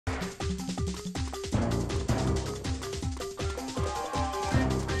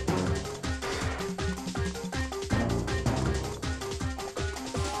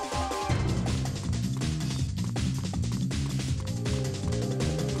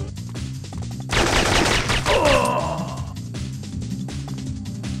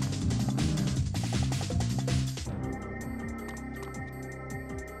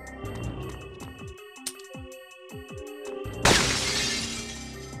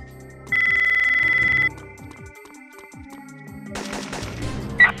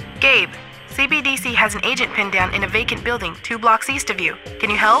Gabe, CBDC has an agent pinned down in a vacant building 2 blocks east of you. Can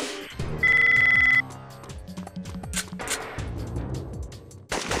you help?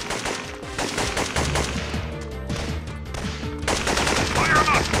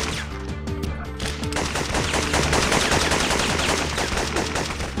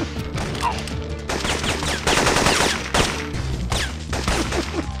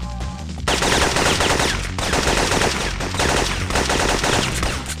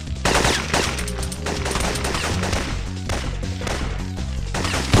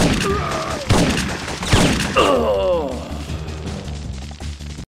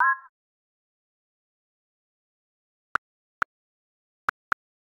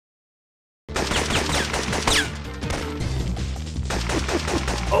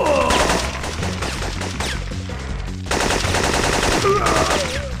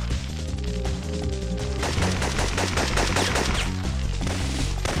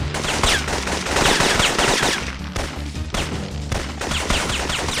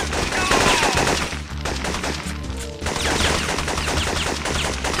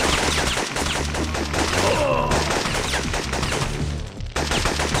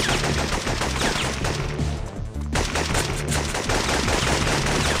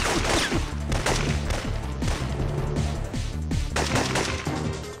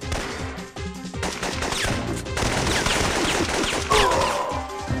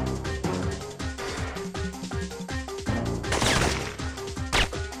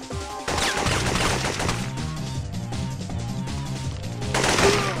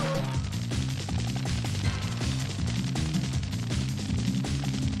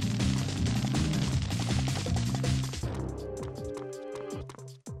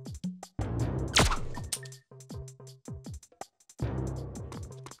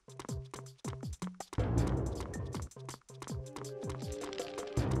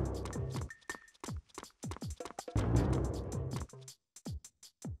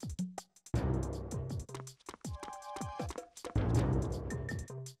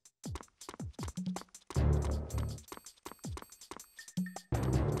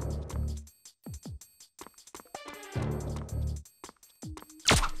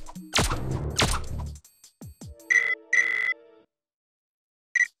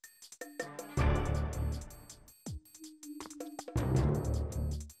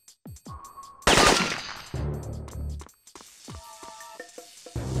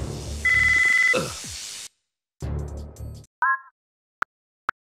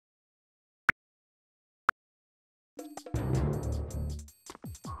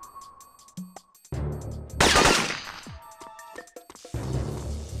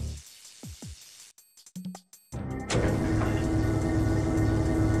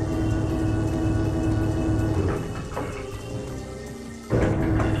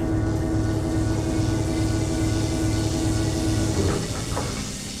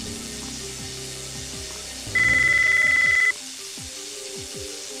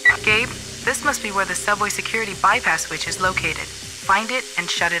 Gabe, this must be where the subway security bypass switch is located. Find it and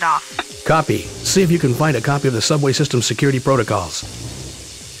shut it off. Copy. See if you can find a copy of the subway system security protocols.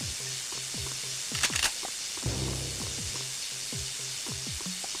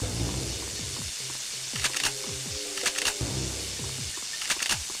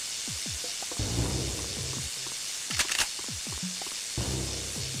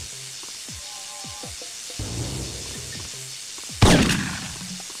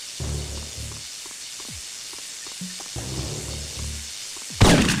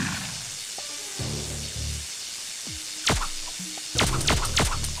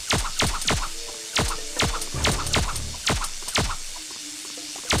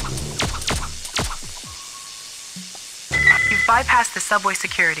 Bypass the subway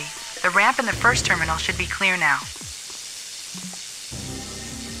security. The ramp in the first terminal should be clear now.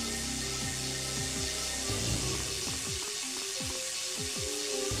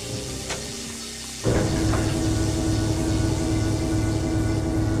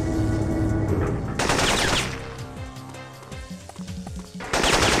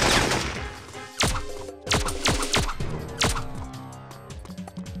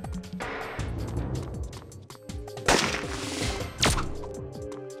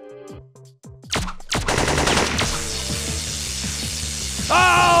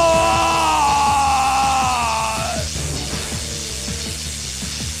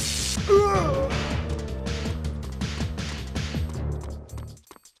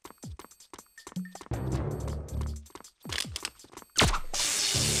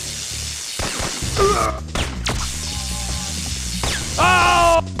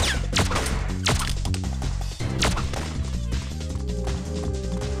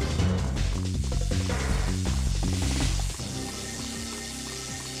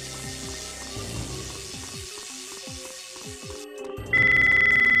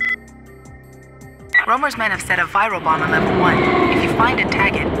 Romer's men have set a viral bomb on level 1. If you find it,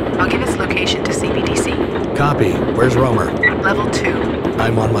 tag it. I'll give its location to CBDC. Copy. Where's Romer? Level 2.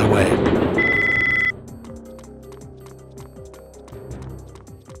 I'm on my way.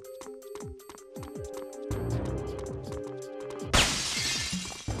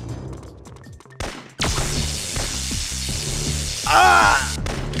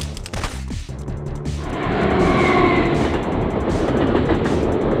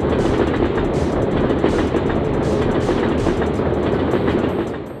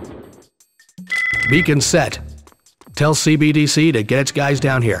 Beacon set. Tell CBDC to get its guys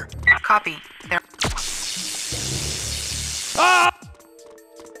down here. Copy. There.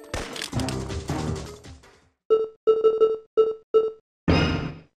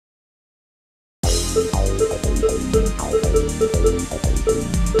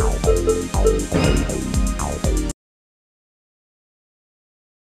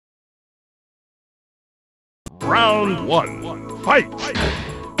 Round 1. Fight!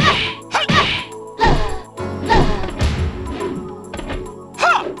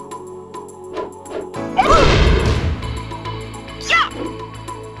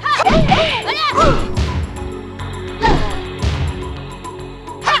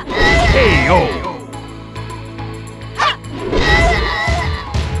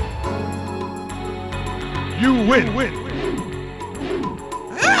 You win!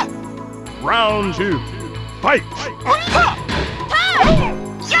 Round 2. Fight!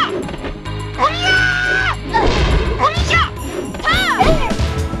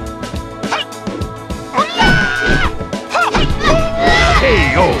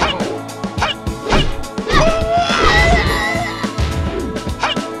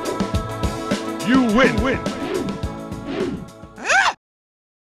 You win!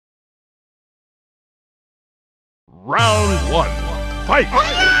 Round 1. Fight!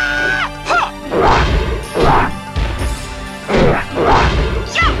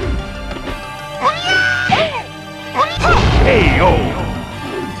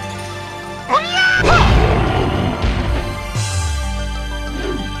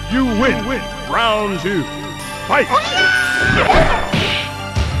 You win! Round 2. Fight!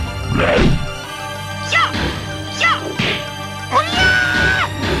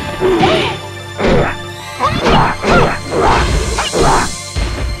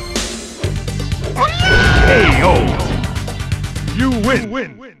 You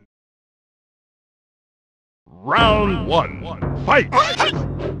win! Round 1. Fight!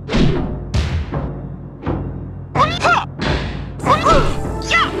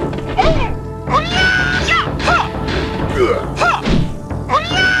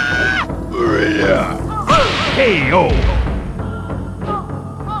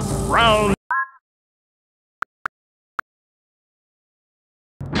 Round